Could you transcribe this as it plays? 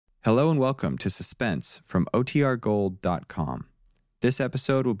Hello and welcome to Suspense from OTRGold.com. This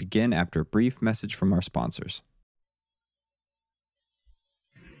episode will begin after a brief message from our sponsors.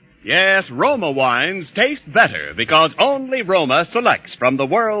 Yes, Roma wines taste better because only Roma selects from the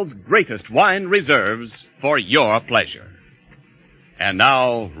world's greatest wine reserves for your pleasure. And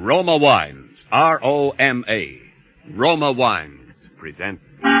now, Roma Wines, R-O-M-A, Roma Wines present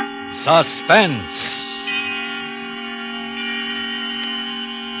Suspense.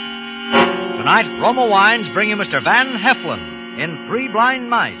 Tonight, Roma Wines bring you Mr. Van Heflin in Three Blind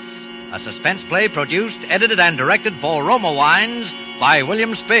Mice, a suspense play produced, edited, and directed for Roma Wines by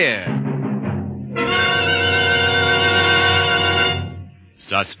William Spear.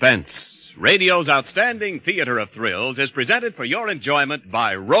 Suspense, radio's outstanding theater of thrills, is presented for your enjoyment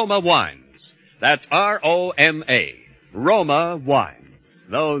by Roma Wines. That's R-O-M-A, Roma Wines.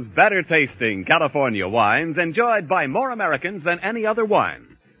 Those better-tasting California wines enjoyed by more Americans than any other wine.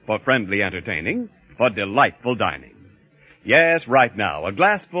 For friendly entertaining, for delightful dining. Yes, right now, a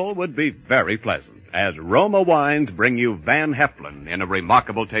glassful would be very pleasant, as Roma Wines bring you Van Heflin in a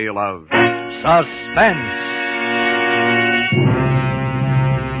remarkable tale of Suspense.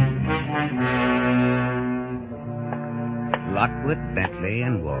 Lockwood, Bentley,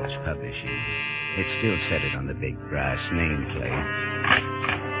 and Walsh Publishing. It still said it on the big brass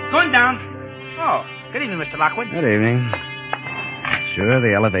nameplate. Going down. Oh, good evening, Mr. Lockwood. Good evening. Sure,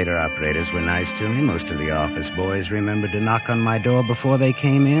 the elevator operators were nice to me. Most of the office boys remembered to knock on my door before they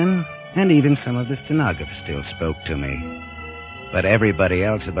came in. And even some of the stenographers still spoke to me. But everybody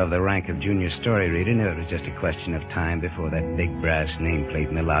else above the rank of junior story reader knew it was just a question of time before that big brass nameplate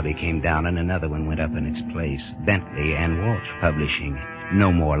in the lobby came down and another one went up in its place. Bentley and Walsh Publishing.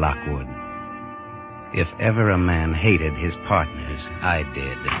 No more Lockwood. If ever a man hated his partners, I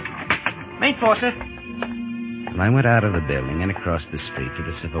did. Main floor, sir. Well, I went out of the building and across the street to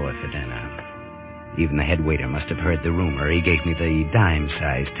the Savoy for dinner. Even the head waiter must have heard the rumor. He gave me the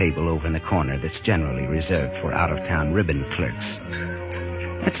dime-sized table over in the corner that's generally reserved for out-of-town ribbon clerks.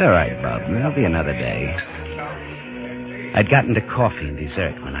 That's all right, Bob. There'll be another day. I'd gotten to coffee and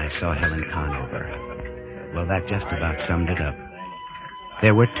dessert when I saw Helen Conover. Well, that just about summed it up.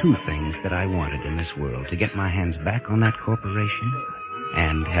 There were two things that I wanted in this world: to get my hands back on that corporation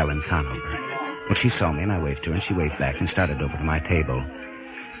and Helen Conover. Well, she saw me, and I waved to her, and she waved back and started over to my table.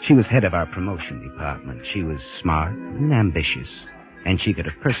 She was head of our promotion department. She was smart and ambitious, and she could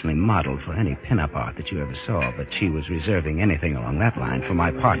have personally modeled for any pin-up art that you ever saw, but she was reserving anything along that line for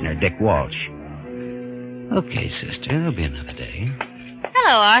my partner, Dick Walsh. Okay, sister, there'll be another day.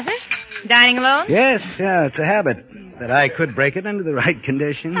 Hello, Arthur. Dining alone? Yes, it's a habit that I could break it under the right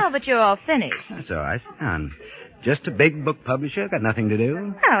conditions. Oh, but you're all finished. That's all right. Sit down. Just a big book publisher, got nothing to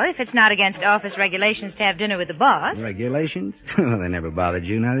do. Well, if it's not against office regulations to have dinner with the boss. Regulations? Well, they never bothered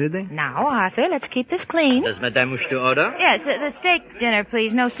you now, did they? Now, Arthur, let's keep this clean. Does Madame wish to order? Yes, the steak dinner,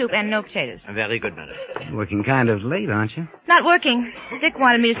 please. No soup and no potatoes. Very good, madam. Working kind of late, aren't you? Not working. Dick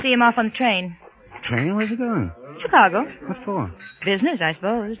wanted me to see him off on the train. Train? Where's he going? Chicago. What for? Business, I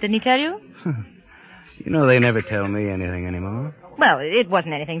suppose. Didn't he tell you? You know, they never tell me anything anymore. Well, it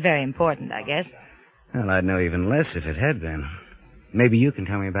wasn't anything very important, I guess. Well, I'd know even less if it had been. Maybe you can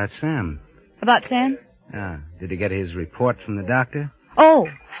tell me about Sam. About Sam? Did he get his report from the doctor? Oh,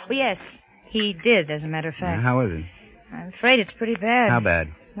 well, yes. He did, as a matter of fact. How is it? I'm afraid it's pretty bad. How bad?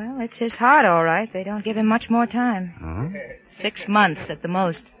 Well, it's his heart, all right. They don't give him much more time. Oh? 6 months at the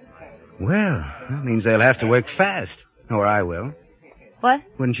most. Well, that means they'll have to work fast. Or I will. What?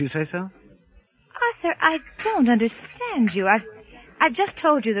 Wouldn't you say so? Arthur, I don't understand you. I've just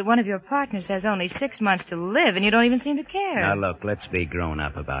told you that one of your partners has only 6 months to live, and you don't even seem to care. Now, look, let's be grown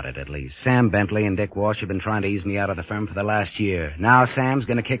up about it at least. Sam Bentley and Dick Walsh have been trying to ease me out of the firm for the last year. Now Sam's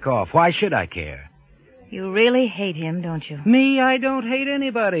going to kick off. Why should I care? You really hate him, don't you? Me? I don't hate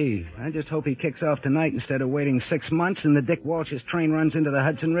anybody. I just hope he kicks off tonight instead of waiting 6 months and the Dick Walsh's train runs into the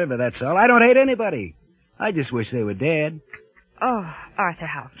Hudson River, that's all. I don't hate anybody. I just wish they were dead. Oh, Arthur,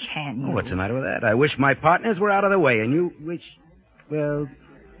 how can you? Oh, what's the matter with that? I wish my partners were out of the way, and you wish... Well,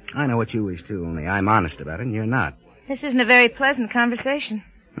 I know what you wish, too, only I'm honest about it, and you're not. This isn't a very pleasant conversation.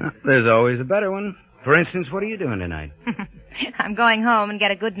 Well, there's always a better one. For instance, what are you doing tonight? I'm going home and get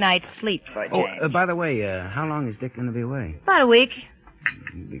a good night's sleep for a change. Oh, by the way, how long is Dick going to be away? About a week.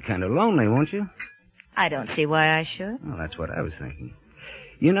 You'll be kind of lonely, won't you? I don't see why I should. Well, that's what I was thinking.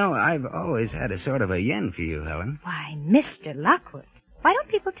 You know, I've always had a sort of a yen for you, Helen. Why, Mr. Lockwood, why don't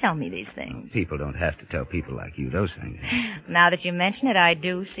people tell me these things? People don't have to tell people like you those things. Now that you mention it, I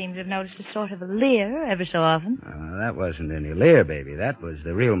do seem to have noticed a sort of a leer every so often. That wasn't any leer, baby. That was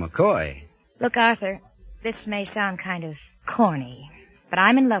the real McCoy. Look, Arthur, this may sound kind of corny, But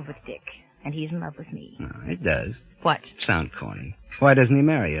I'm in love with Dick, and he's in love with me. No, it does. What? Sound corny. Why doesn't he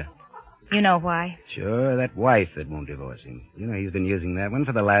marry you? You know why? Sure, that wife that won't divorce him. You know, he's been using that one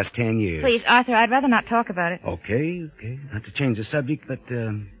for the last 10 years. Please, Arthur, I'd rather not talk about it. Okay. Not to change the subject, but,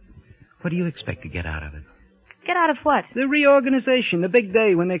 what do you expect to get out of it? Get out of what? The reorganization, the big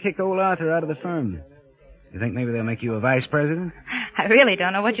day when they kick old Arthur out of the firm. You think maybe they'll make you a vice president? I really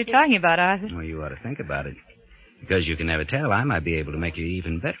don't know what you're talking about, Arthur. Well, you ought to think about it. Because you can never tell, I might be able to make you an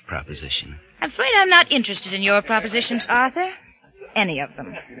even better proposition. I'm afraid I'm not interested in your propositions, Arthur. Any of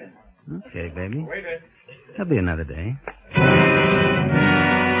them. Okay, baby. There'll be another day.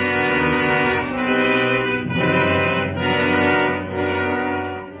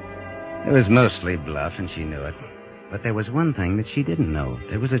 It was mostly bluff, and she knew it. But there was one thing that she didn't know.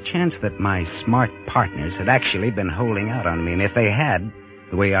 There was a chance that my smart partners had actually been holding out on me, and if they had,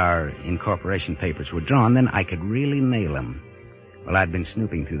 the way our incorporation papers were drawn, then I could really nail them. Well, I'd been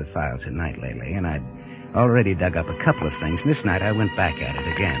snooping through the files at night lately, and I'd already dug up a couple of things, and this night I went back at it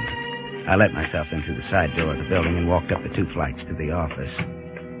again. I let myself in through the side door of the building and walked up the 2 flights to the office.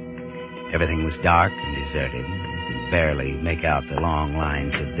 Everything was dark and deserted. You could barely make out the long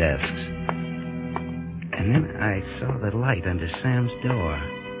lines of desks. And then I saw the light under Sam's door.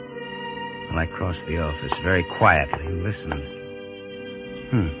 Well, I crossed the office very quietly and listened.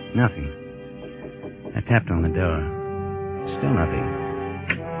 Nothing. I tapped on the door. Still nothing.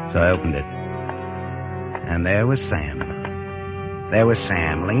 So I opened it. And there was Sam. There was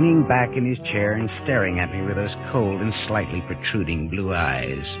Sam, leaning back in his chair and staring at me with those cold and slightly protruding blue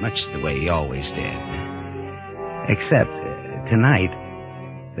eyes, much the way he always did. Except, tonight,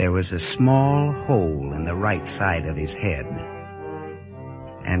 there was a small hole in the right side of his head.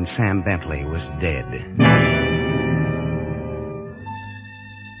 And Sam Bentley was dead.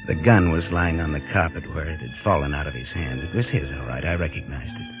 The gun was lying on the carpet where it had fallen out of his hand. It was his, all right. I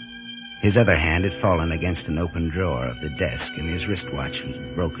recognized it. His other hand had fallen against an open drawer of the desk, and his wristwatch was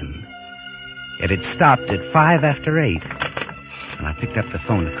broken. It had stopped at 8:05, and I picked up the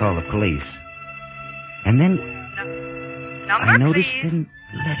phone to call the police. And then I noticed a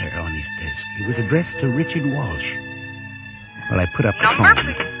letter on his desk. It was addressed to Richard Walsh. Well, I put up the phone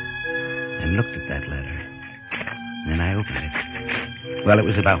and looked at that letter. And then I opened it. Well, it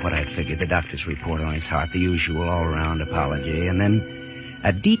was about what I'd figured, the doctor's report on his heart, the usual all-around apology, and then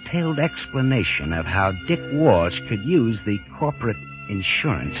a detailed explanation of how Dick Walsh could use the corporate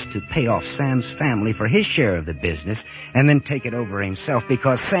insurance to pay off Sam's family for his share of the business and then take it over himself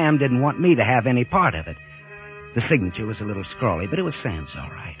because Sam didn't want me to have any part of it. The signature was a little scrawly, but it was Sam's all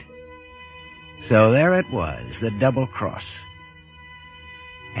right. So there it was, the double cross.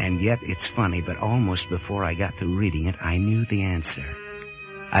 And yet, it's funny, but almost before I got to reading it, I knew the answer.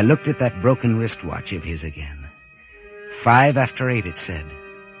 I looked at that broken wristwatch of his again. 8:05, it said.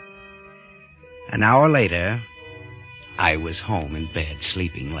 An hour later, I was home in bed,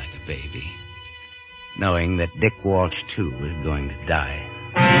 sleeping like a baby, knowing that Dick Walsh, too, was going to die.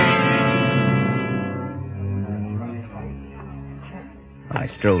 I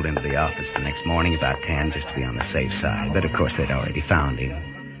strolled into the office the next morning about 10 just to be on the safe side, but of course they'd already found him.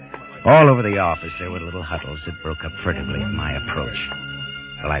 All over the office there were little huddles that broke up furtively at my approach.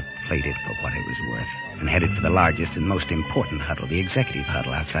 Well, I played it for what it was worth and headed for the largest and most important huddle, the executive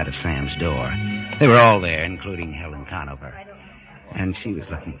huddle outside of Sam's door. They were all there, including Helen Conover. And she was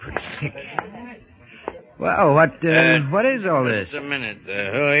looking pretty sick. Well, what is all this? Just a minute. Who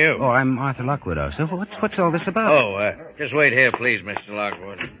are you? Oh, I'm Arthur Lockwood, also. What's all this about? Just wait here, please, Mr.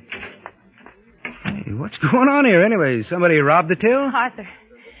 Lockwood. Hey, what's going on here, anyway? Somebody robbed the till? Arthur.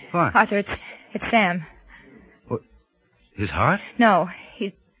 What? Arthur, it's Sam. What? His heart? No,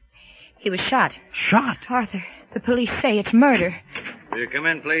 he was shot. Shot? Arthur, the police say it's murder. Will you come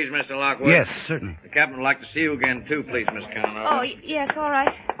in, please, Mr. Lockwood? Yes, certainly. The captain would like to see you again, too, please, Miss Conover. Oh, yes, all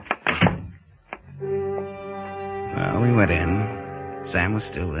right. Well, we went in. Sam was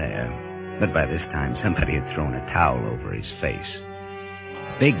still there. But by this time, somebody had thrown a towel over his face.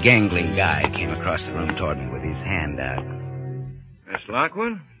 A big, gangling guy came across the room toward me with his hand out. Mr.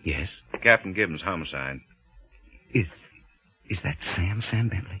 Lockwood? Yes? Captain Gibbons, homicide. Is that Sam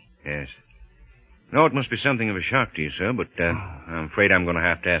Bentley? Yes. No, it must be something of a shock to you, sir, but I'm afraid I'm going to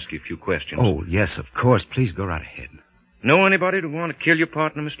have to ask you a few questions. Oh, yes, of course. Please go right ahead. Know anybody who'd want to kill your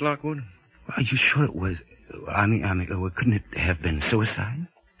partner, Mr. Lockwood? Are you sure it was... I mean, couldn't it have been suicide?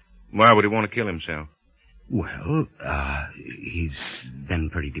 Why would he want to kill himself? Well, he's been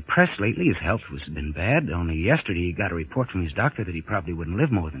pretty depressed lately. His health has been bad. Only yesterday he got a report from his doctor that he probably wouldn't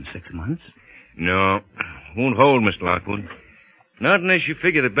live more than 6 months. No, won't hold, Mr. Lockwood. Not unless you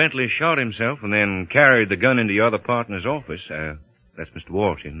figure that Bentley shot himself and then carried the gun into your other partner's office. That's Mr.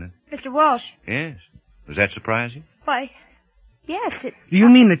 Walsh, isn't it? Mr. Walsh. Yes. Does that surprise you? Why, yes, it... Do you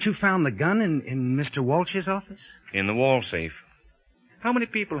mean that you found the gun in Mr. Walsh's office? In the wall safe. How many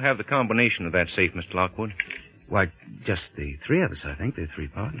people have the combination of that safe, Mr. Lockwood? Why, just the three of us, I think. The three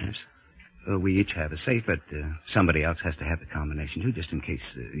partners. We each have a safe, but somebody else has to have the combination, too, just in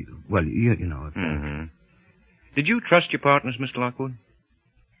case, well, you know. If, Mm-hmm. Did you trust your partners, Mr. Lockwood?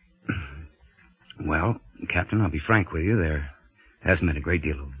 Well, Captain, I'll be frank with you. There hasn't been a great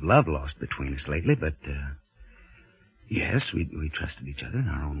deal of love lost between us lately, but, yes, we trusted each other in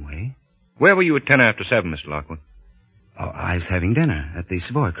our own way. Where were you at 10 after 7, Mr. Lockwood? Oh, I was having dinner at the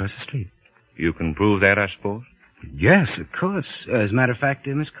Savoy across the street. You can prove that, I suppose? Yes, of course. As a matter of fact,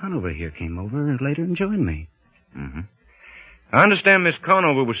 Miss Conover here came over later and joined me. Mm-hmm. I understand Miss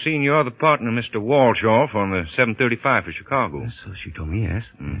Conover was seeing your other partner, Mr. Walsh, off on the 7:35 for Chicago. So she told me, yes.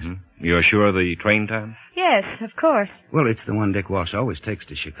 Mm-hmm. You're sure of the train time? Yes, of course. Well, it's the one Dick Walsh always takes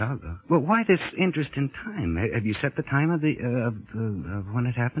to Chicago. Well, why this interest in time? Have you set the time of when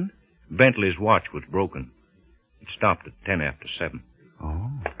it happened? Bentley's watch was broken. It stopped at 10 after 7.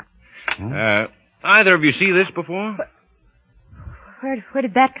 Oh. Either of you see this before? Where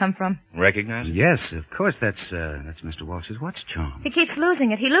did that come from? Recognize it? Yes, of course. That's Mr. Walsh's watch charm. He keeps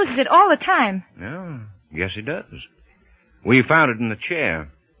losing it. He loses it all the time. Yeah, yes, he does. We found it in the chair,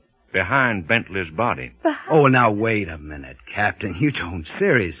 behind Bentley's body. Oh, now, wait a minute, Captain. You don't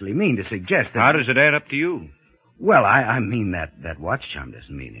seriously mean to suggest that... How does it add up to you? Well, I mean that watch charm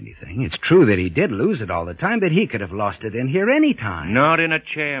doesn't mean anything. It's true that he did lose it all the time, but he could have lost it in here any time. Not in a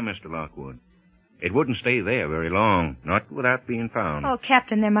chair, Mr. Lockwood. It wouldn't stay there very long, not without being found. Oh,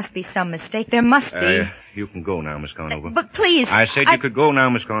 Captain, there must be some mistake. There must be. You can go now, Miss Conover. But please... I said you could go now,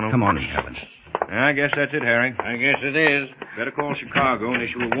 Miss Conover. Come on, Helen. I guess that's it, Harry. I guess it is. Better call Chicago and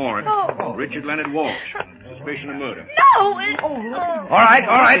issue a warrant. Oh. Richard Leonard Walsh. Suspicion of murder. No! All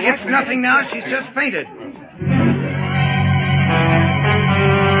right. It's nothing now. She's just fainted.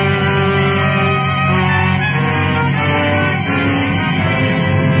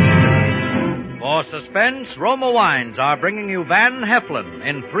 For suspense, Roma Wines are bringing you Van Heflin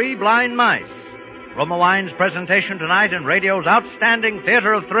in Three Blind Mice. Roma Wines' presentation tonight in radio's outstanding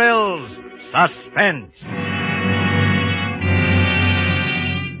theater of thrills, Suspense.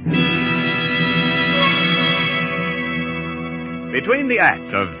 Between the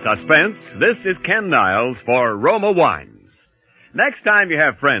acts of Suspense, this is Ken Niles for Roma Wines. Next time you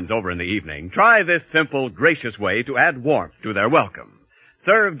have friends over in the evening, try this simple, gracious way to add warmth to their welcome.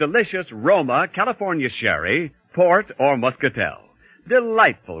 Serve delicious Roma California sherry, port, or muscatel.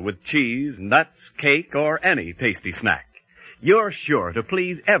 Delightful with cheese, nuts, cake, or any tasty snack. You're sure to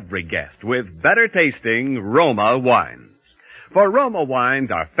please every guest with better tasting Roma wines. For Roma wines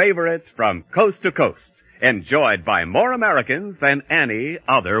are favorites from coast to coast, enjoyed by more Americans than any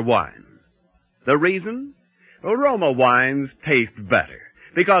other wine. The reason? Roma wines taste better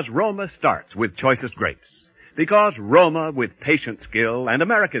because Roma starts with choicest grapes. Because Roma, with patient skill and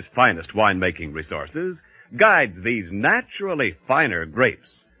America's finest winemaking resources, guides these naturally finer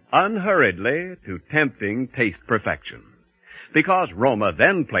grapes unhurriedly to tempting taste perfection. Because Roma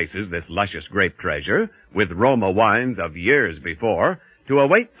then places this luscious grape treasure with Roma wines of years before to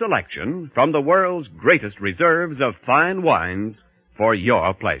await selection from the world's greatest reserves of fine wines for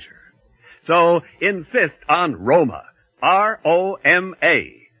your pleasure. So insist on Roma,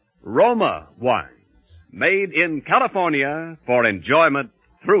 R-O-M-A, Roma wines. Made in California for enjoyment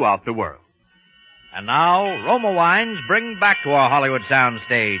throughout the world. And now, Roma Wines bring back to our Hollywood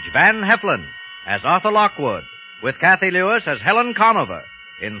soundstage Van Heflin as Arthur Lockwood, with Kathy Lewis as Helen Conover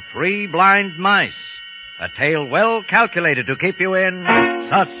in Three Blind Mice, a tale well calculated to keep you in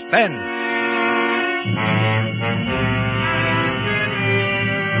suspense.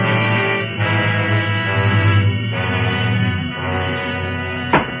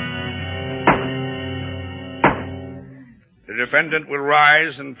 The defendant will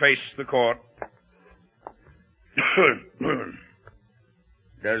rise and face the court.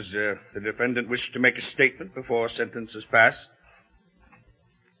 Does the defendant wish to make a statement before sentence is passed?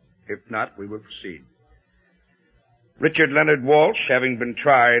 If not, we will proceed. Richard Leonard Walsh, having been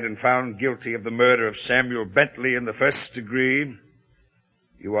tried and found guilty of the murder of Samuel Bentley in the first degree,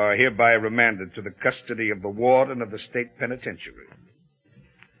 you are hereby remanded to the custody of the warden of the state penitentiary,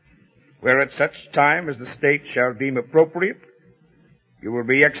 where at such time as the state shall deem appropriate, you will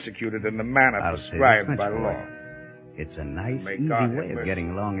be executed in the manner prescribed by law. It's a nice, May easy God way have of mercy.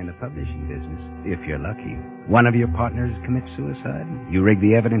 getting along in the publishing business, if you're lucky. One of your partners commits suicide. You rig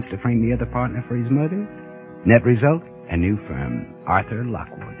the evidence to frame the other partner for his murder. Net result, a new firm, Arthur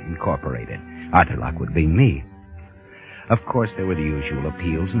Lockwood Incorporated. Arthur Lockwood being me. Of course, there were the usual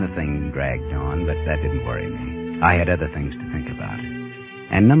appeals, and the thing dragged on, but that didn't worry me. I had other things to think about.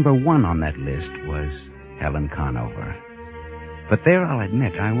 And number one on that list was Helen Conover. But there, I'll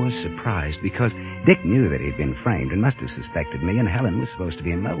admit, I was surprised, because Dick knew that he'd been framed and must have suspected me, and Helen was supposed to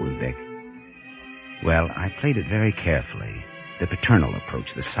be in love with Dick. Well, I played it very carefully. The paternal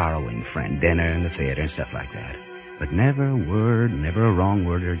approach, the sorrowing friend, dinner and the theater and stuff like that. But never a word, never a wrong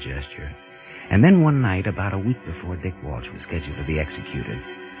word or gesture. And then one night, about a week before Dick Walsh was scheduled to be executed,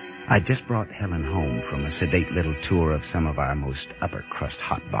 I'd just brought Helen home from a sedate little tour of some of our most upper-crust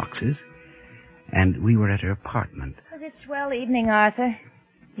hot boxes, and we were at her apartment. It was a swell evening, Arthur.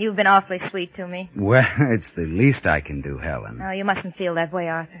 You've been awfully sweet to me. Well, it's the least I can do, Helen. No, you mustn't feel that way,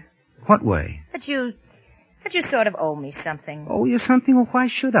 Arthur. What way? That you sort of owe me something. Oh, you something? Well, why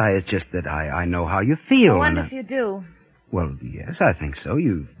should I? It's just that I know how you feel. I wonder if you do. Well, yes, I think so.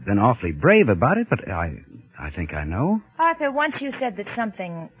 You've been awfully brave about it, but I think I know. Arthur, once you said that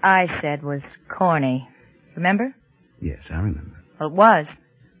something I said was corny. Remember? Yes, I remember. Well, it was.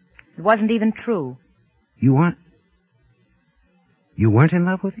 It wasn't even true. You weren't in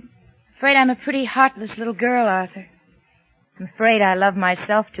love with him? Afraid I'm a pretty heartless little girl, Arthur. I'm afraid I love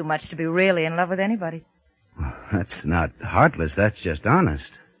myself too much to be really in love with anybody. Well, that's not heartless. That's just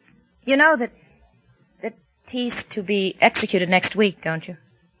honest. You know that he's to be executed next week, don't you?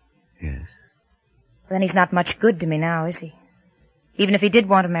 Yes. Then he's not much good to me now, is he? Even if he did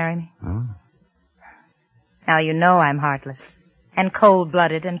want to marry me. Oh. Now you know I'm heartless. And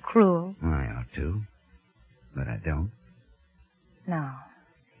cold-blooded and cruel. I ought to. But I don't. No.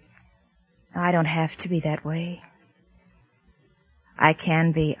 No, I don't have to be that way. I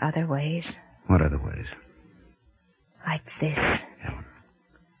can be other ways. What other ways? Like this. Helen.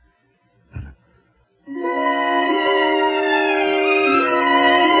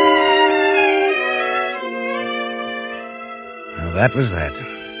 Well, that was that.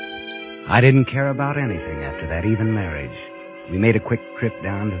 I didn't care about anything after that, even marriage. We made a quick trip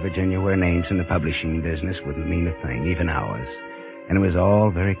down to Virginia where names in the publishing business wouldn't mean a thing, even ours. And it was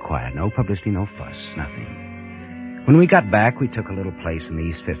all very quiet. No publicity, no fuss, nothing. When we got back, we took a little place in the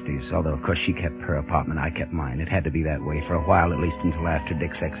East 50s, although, of course, she kept her apartment, I kept mine. It had to be that way for a while, at least until after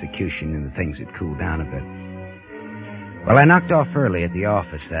Dick's execution and things had cooled down a bit. Well, I knocked off early at the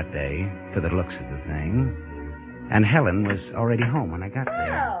office that day, for the looks of the thing, and Helen was already home when I got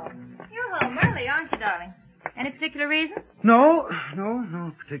there. Oh, you're home early, aren't you, darling? Any particular reason? No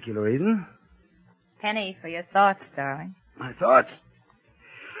particular reason. Penny for your thoughts, darling. My thoughts?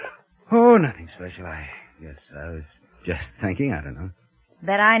 Oh, nothing special. I guess I was just thinking. I don't know.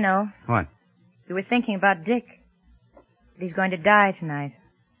 Bet I know. What? You were thinking about Dick. That he's going to die tonight.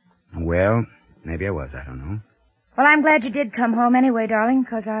 Well, maybe I was. I don't know. Well, I'm glad you did come home anyway, darling,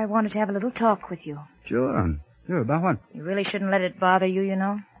 because I wanted to have a little talk with you. Sure. Sure, about what? You really shouldn't let it bother you, you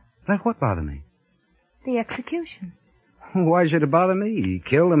know. Let what bother me? The execution. Why should it bother me? He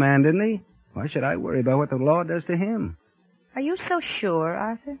killed a man, didn't he? Why should I worry about what the law does to him? Are you so sure,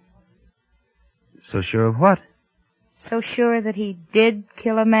 Arthur? So sure of what? So sure that he did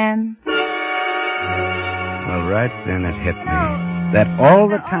kill a man? Well, right then it hit me. That all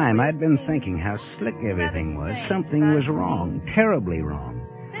the time I'd been thinking how slick everything was. Something was wrong, terribly wrong.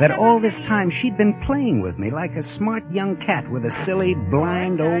 That all this time she'd been playing with me like a smart young cat with a silly,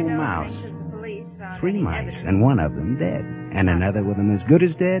 blind old mouse. 3 mice, and one of them dead. And another with them as good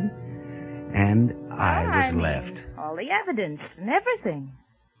as dead. And I was left. All the evidence and everything.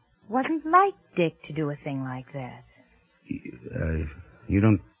 Wasn't like Dick to do a thing like that. You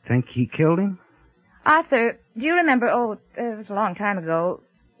don't think he killed him? Arthur, do you remember, it was a long time ago,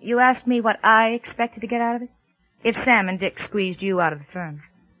 you asked me what I expected to get out of it? If Sam and Dick squeezed you out of the firm.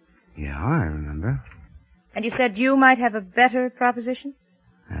 Yeah, I remember. And you said you might have a better proposition?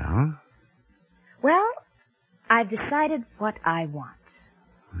 Yeah? Well, I've decided what I want.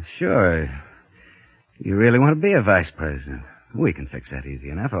 Well, sure. You really want to be a vice president? We can fix that easy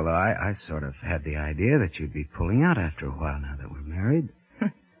enough, although I sort of had the idea that you'd be pulling out after a while now that we're married.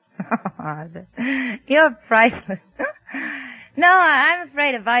 Arthur, you're priceless. No, I'm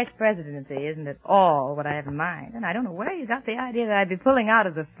afraid a vice presidency isn't at all what I have in mind, and I don't know where you got the idea that I'd be pulling out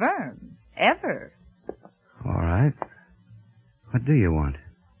of the firm. Ever. All right. What do you want?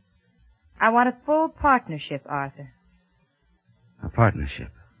 I want a full partnership, Arthur. A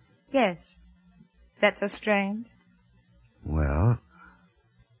partnership? Yes. Is that so strange? Well,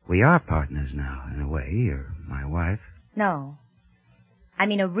 we are partners now, in a way. You're my wife. No. I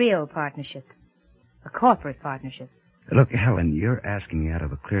mean a real partnership. A corporate partnership. Look, Helen, you're asking me out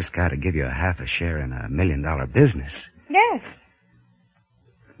of a clear sky to give you half a share in $1 million business. Yes.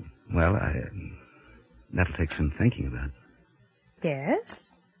 Well, That'll take some thinking about. Yes,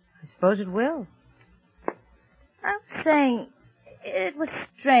 I suppose it will. I was saying, it was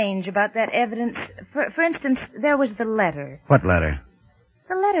strange about that evidence. For instance, there was the letter. What letter?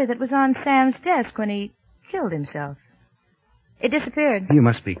 The letter that was on Sam's desk when he killed himself. It disappeared. You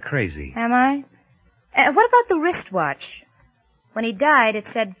must be crazy. Am I? What about the wristwatch? When he died, it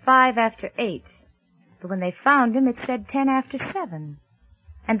said 5 after 8. But when they found him, it said 10 after 7.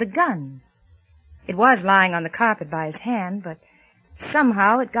 And the gun. It was lying on the carpet by his hand, but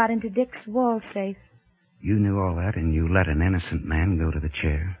somehow it got into Dick's wall safe. You knew all that, and you let an innocent man go to the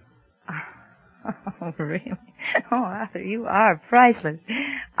chair? Oh, really? Oh, Arthur, you are priceless.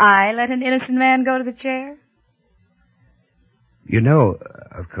 I let an innocent man go to the chair? You know,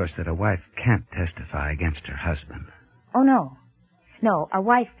 of course, that a wife can't testify against her husband. Oh, no. No, a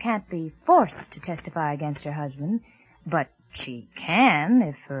wife can't be forced to testify against her husband, but she can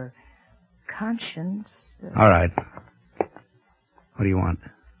if her conscience... All right. What do you want?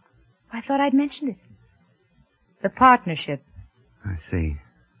 I thought I'd mentioned it. The partnership. I see.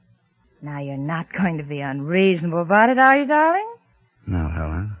 Now, you're not going to be unreasonable about it, are you, darling? No,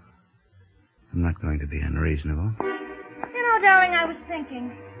 Helen. I'm not going to be unreasonable. You know, darling, I was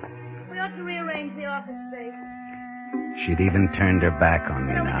thinking, we ought to rearrange the office space. She'd even turned her back on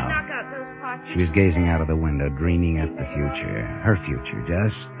me We can now. knock out those parts. She was gazing out of the window, dreaming up the future. Her future,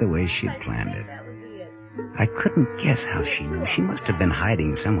 just the way she'd planned it. That would be it. I couldn't guess how she knew. She must have been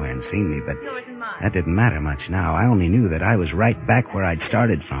hiding somewhere and seen me, but Yours and mine. that didn't matter much now. I only knew that I was right back where I'd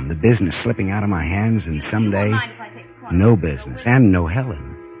started from, the business slipping out of my hands, and someday, You won't mind if I take the corner? no business, and no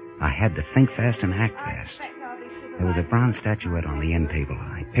Helen. I had to think fast and act fast. There was a bronze statuette on the end table.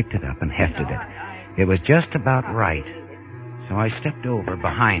 I picked it up and hefted it. It was just about right. So I stepped over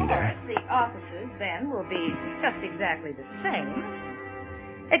behind her. Of course, the offices, then, will be just exactly the same.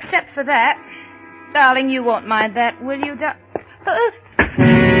 Except for that. Darling, you won't mind that, will you,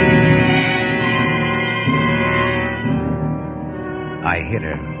 I hit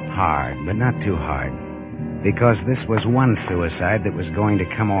her hard, but not too hard, because this was one suicide that was going to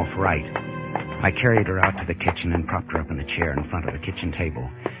come off right. I carried her out to the kitchen and propped her up in a chair in front of the kitchen table.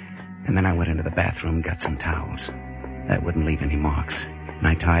 And then I went into the bathroom and got some towels. That wouldn't leave any marks. And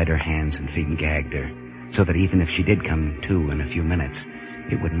I tied her hands and feet and gagged her, so that even if she did come to in a few minutes,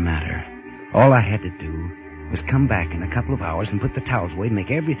 it wouldn't matter. All I had to do was come back in a couple of hours and put the towels away and make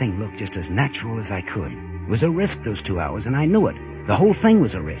everything look just as natural as I could. It was a risk, those 2 hours, and I knew it. The whole thing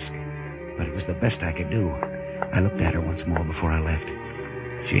was a risk. But it was the best I could do. I looked at her once more before I left.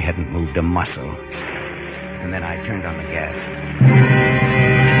 She hadn't moved a muscle. And then I turned on the gas.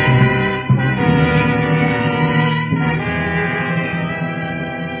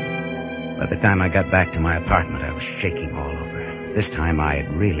 By the time I got back to my apartment, I was shaking all over. This time I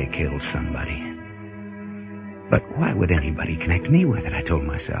had really killed somebody. But why would anybody connect me with it, I told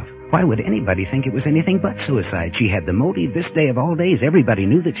myself. Why would anybody think it was anything but suicide? She had the motive this day of all days. Everybody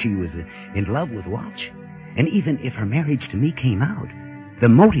knew that she was in love with Walsh. And even if her marriage to me came out, the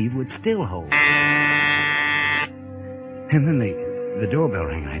motive would still hold. And then the doorbell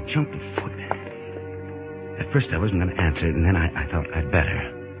rang, and I jumped a foot. At first I wasn't going to answer it, and then I thought I'd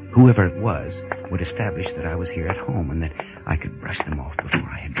better. Whoever it was would establish that I was here at home and that I could brush them off before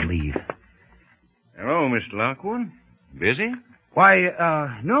I had to leave. Hello, Mr. Lockwood. Busy?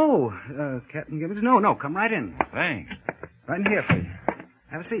 Why, no, Captain Gibbons. No, come right in. Thanks. Right in here, please.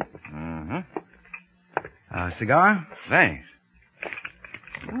 Have a seat. Uh-huh. Cigar? Thanks.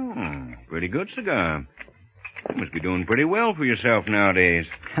 Pretty good cigar. You must be doing pretty well for yourself nowadays.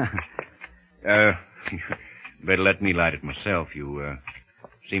 Better let me light it myself. You,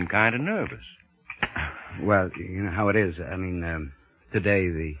 seem kind of nervous. Well, you know how it is. I mean, today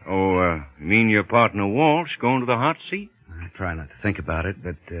the... Oh, you mean your partner Walsh going to the hot seat? I try not to think about it,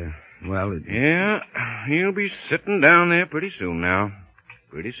 but, well... Yeah, he'll be sitting down there pretty soon now.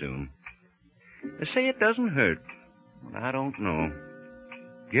 Pretty soon. They say it doesn't hurt. But I don't know.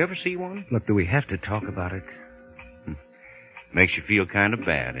 Do you ever see one? Look, do we have to talk about it? Makes you feel kind of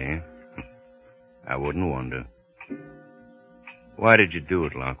bad, eh? I wouldn't wonder. Why did you do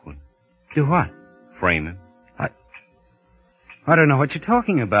it, Lockwood? Do what? Frame him? I don't know what you're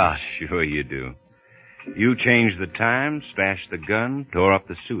talking about. Sure you do. You changed the time, stashed the gun, tore up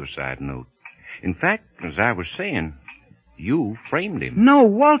the suicide note. In fact, as I was saying, you framed him. No,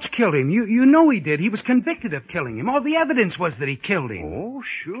 Walsh killed him. You know he did. He was convicted of killing him. All the evidence was that he killed him. Oh,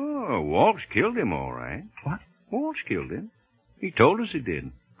 sure. Walsh killed him, all right. What? Walsh killed him. He told us he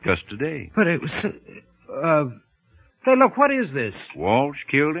did. Just today. But it was... Hey, look, what is this? Walsh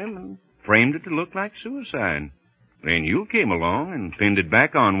killed him and framed it to look like suicide. Then you came along and pinned it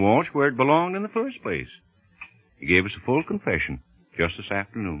back on Walsh where it belonged in the first place. He gave us a full confession just this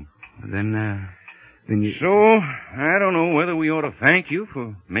afternoon. Then you... So, I don't know whether we ought to thank you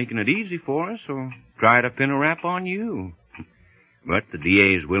for making it easy for us or try to pin a rap on you. But the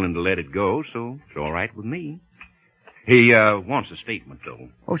DA's willing to let it go, so it's all right with me. He wants a statement, though.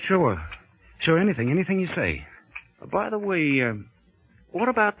 Oh, sure. Sure, anything you say. By the way, what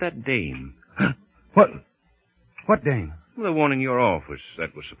about that dame? What dame? The one in your office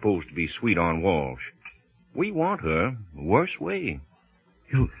that was supposed to be sweet on Walsh. We want her the worst way.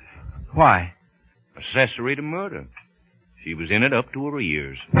 Why? Accessory to murder. She was in it up to her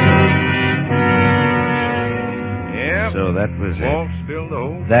ears. Yep. So that was Walsh it. spilled the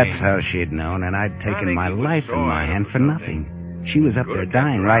whole That's thing. how she'd known, and I'd taken think my he was life in my sore hand or for something. nothing. She was up there Could've kept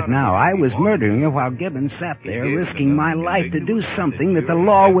dying her right out now. of I the was water. murdering her while Gibbons sat there, He did, risking but my nothing life they to do do was something that the something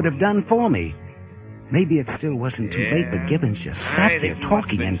law to would do have done for me. Maybe it still wasn't too late, but Gibbons just sat there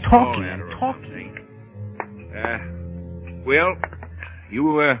talking and talking and talking. Well,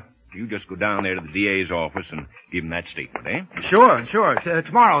 you just go down there to the DA's office and give him that statement, eh? Sure.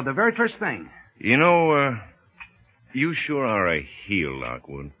 Tomorrow, the very first thing. You know, you sure are a heel,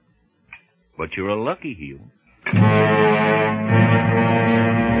 Lockwood. But you're a lucky heel.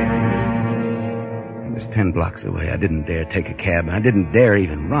 It was 10 blocks away. I didn't dare take a cab. I didn't dare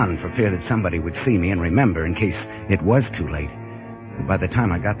even run for fear that somebody would see me and remember in case it was too late. But by the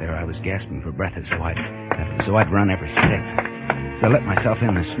time I got there, I was gasping for breath as though I'd run every step. As I let myself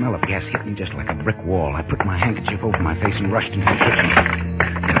in, the smell of gas hit me just like a brick wall. I put my handkerchief over my face and rushed into the kitchen.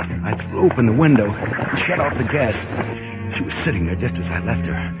 I threw open the window, shut off the gas. She was sitting there just as I left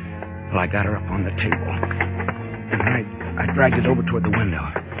her. Well, I got her up on the table, and I dragged it over toward the window.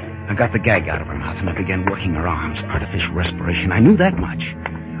 I got the gag out of her mouth, and I began working her arms, artificial respiration. I knew that much.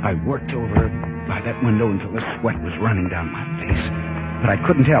 I worked over her by that window until the sweat was running down my face. But I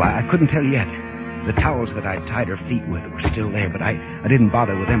couldn't tell. I couldn't tell yet. The towels that I'd tied her feet with were still there, but I didn't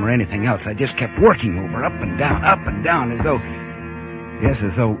bother with them or anything else. I just kept working over her, up and down, as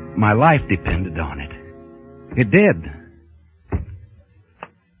though my life depended on it. It did.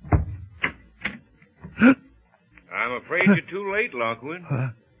 I'm afraid you're too late, Lockwood.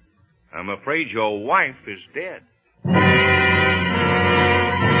 I'm afraid your wife is dead.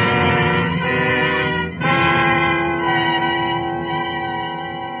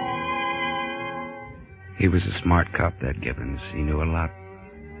 He was a smart cop, that Gibbons. He knew a lot.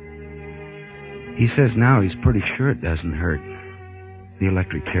 He says now he's pretty sure it doesn't hurt. The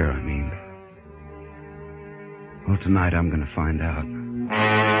electric chair, I mean. Well, tonight I'm going to find out.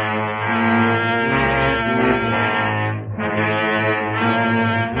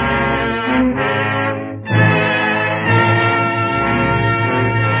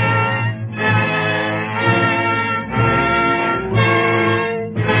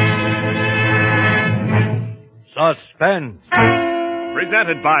 Suspense.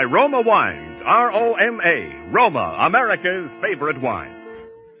 Presented by Roma Wines, R-O-M-A, Roma, America's favorite wines.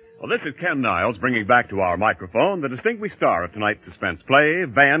 Well, this is Ken Niles bringing back to our microphone the distinguished star of tonight's suspense play,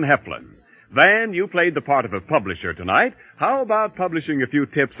 Van Heflin. Van, you played the part of a publisher tonight. How about publishing a few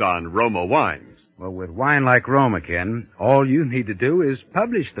tips on Roma Wines? Well, with wine like Roma, Ken, all you need to do is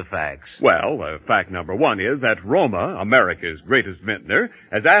publish the facts. Well, fact number one is that Roma, America's greatest vintner,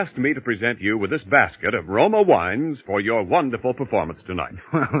 has asked me to present you with this basket of Roma wines for your wonderful performance tonight.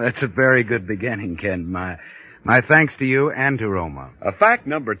 Well, that's a very good beginning, Ken. My thanks to you and to Roma. Fact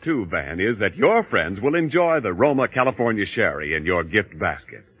number two, Van, is that your friends will enjoy the Roma California Sherry in your gift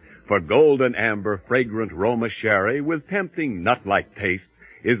basket. For golden amber, fragrant Roma Sherry with tempting nut-like taste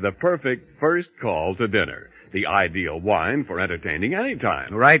is the perfect first call to dinner. The ideal wine for entertaining any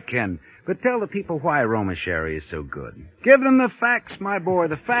time. Right, Ken. But tell the people why Roma Sherry is so good. Give them the facts, my boy,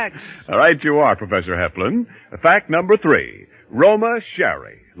 the facts. All right, you are, Professor Heflin. Fact number three. Roma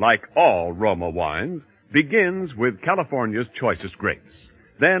Sherry, like all Roma wines, begins with California's choicest grapes.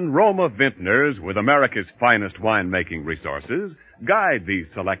 Then Roma vintners, with America's finest winemaking resources, guide these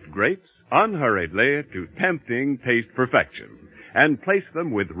select grapes unhurriedly to tempting taste perfection and place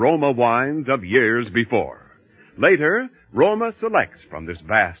them with Roma wines of years before. Later, Roma selects from this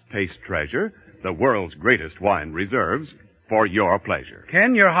vast taste treasure the world's greatest wine reserves for your pleasure.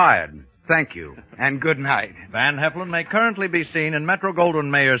 Ken, you're hired. Thank you, and good night. Van Heflin may currently be seen in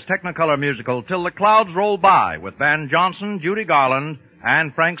Metro-Goldwyn-Mayer's Technicolor musical Till the Clouds Roll By with Van Johnson, Judy Garland,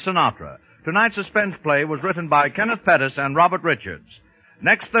 and Frank Sinatra. Tonight's suspense play was written by Kenneth Pettis and Robert Richards.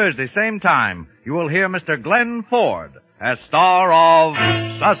 Next Thursday, same time, you will hear Mr. Glenn Ford as star of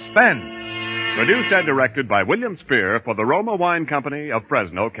Suspense. Produced and directed by William Spear for the Roma Wine Company of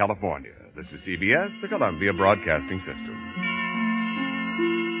Fresno, California. This is CBS, the Columbia Broadcasting System.